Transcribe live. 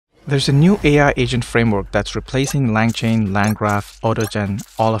There's a new AI agent framework that's replacing LangChain, LangGraph, AutoGen,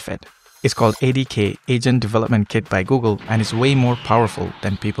 all of it. It's called ADK, Agent Development Kit by Google, and it's way more powerful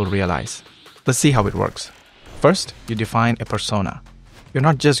than people realize. Let's see how it works. First, you define a persona. You're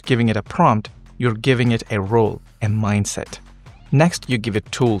not just giving it a prompt, you're giving it a role, a mindset. Next, you give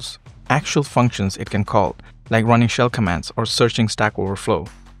it tools, actual functions it can call, like running shell commands or searching StackOverflow.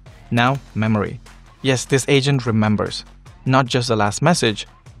 Now, memory. Yes, this agent remembers, not just the last message,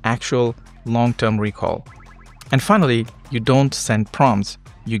 actual long-term recall. And finally, you don't send prompts,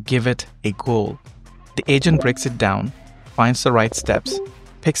 you give it a goal. The agent breaks it down, finds the right steps,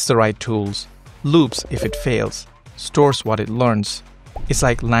 picks the right tools, loops if it fails, stores what it learns. It's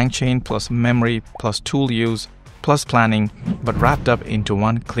like LangChain plus memory plus tool use plus planning, but wrapped up into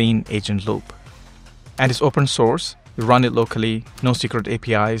one clean agent loop. And it's open source, you run it locally, no secret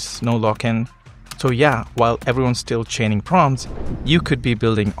APIs, no lock-in. So yeah, while everyone's still chaining prompts, you could be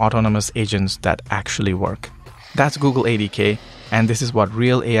building autonomous agents that actually work. That's Google ADK, and this is what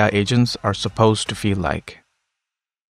real AI agents are supposed to feel like.